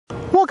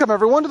Welcome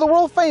everyone to the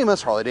world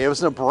famous Harley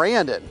Davidson of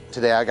Bradenton.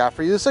 Today I got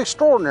for you this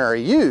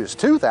extraordinary used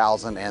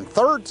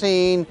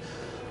 2013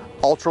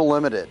 Ultra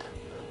Limited.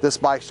 This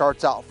bike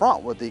starts out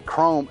front with the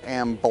chrome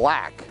and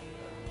black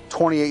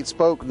 28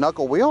 spoke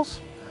knuckle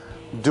wheels,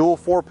 dual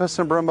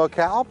 4-piston Brembo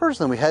calipers.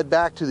 Then we head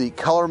back to the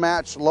color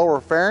matched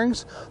lower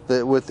fairings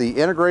with the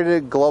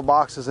integrated glove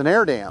boxes and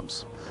air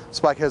dams. This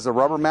bike has a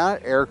rubber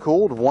mounted air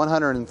cooled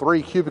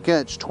 103 cubic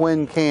inch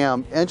twin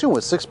cam engine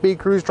with 6-speed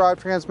cruise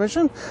drive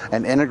transmission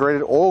and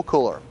integrated oil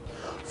cooler.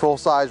 Full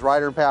size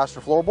rider and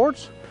passenger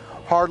floorboards,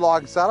 hard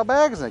log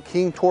saddlebags, and a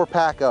King Tour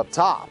pack up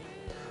top.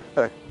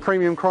 Got a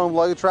premium chrome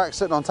luggage rack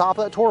sitting on top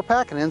of that Tour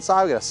pack, and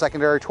inside we got a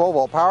secondary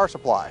 12-volt power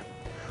supply.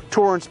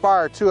 Tour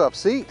inspired 2-up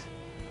seat,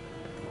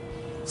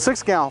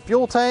 6-gallon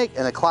fuel tank,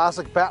 and a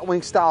classic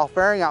Batwing style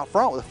fairing out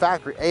front with a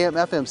factory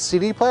AM/FM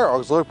CD player or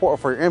auxiliary port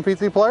for your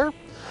MP3 player.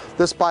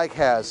 This bike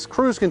has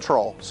cruise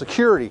control,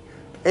 security,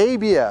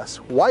 ABS,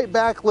 white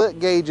backlit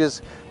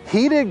gauges,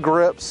 heated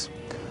grips,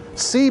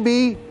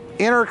 CB,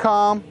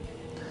 intercom.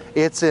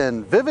 It's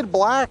in vivid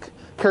black,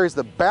 carries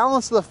the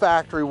balance of the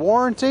factory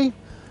warranty,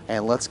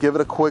 and let's give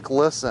it a quick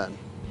listen.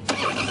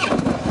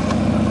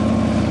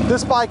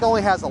 This bike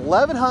only has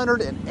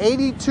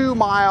 1,182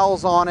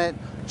 miles on it,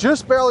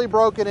 just barely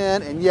broken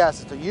in, and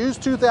yes, it's a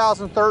used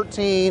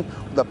 2013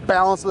 with the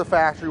balance of the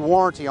factory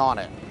warranty on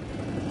it.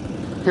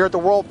 Here at the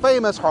world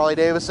famous Harley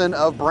Davidson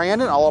of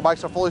Bradenton, all our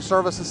bikes are fully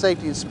serviced and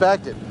safety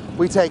inspected.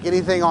 We take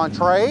anything on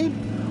trade,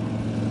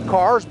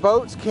 cars,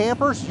 boats,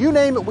 campers, you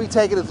name it, we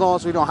take it as long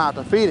as we don't have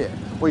to feed it.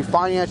 We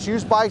finance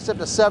used bikes up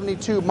to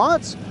 72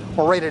 months.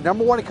 We're rated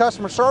 #1 in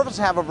customer service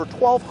and have over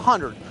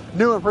 1,200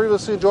 new and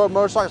previously enjoyed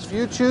motorcycles for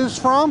you to choose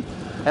from,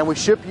 and we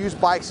ship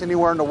used bikes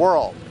anywhere in the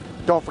world.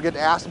 Don't forget to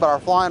ask about our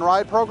Fly and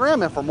Ride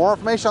program, and for more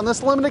information on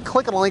this limited,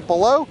 click on the link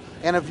below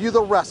and to view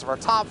the rest of our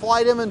top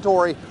flight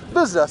inventory,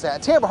 visit us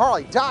at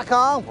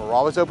TampaHarley.com. We're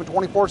always open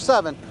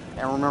 24/7,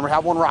 and remember,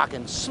 have one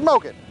rockin',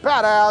 smoking,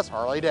 badass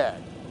Harley day.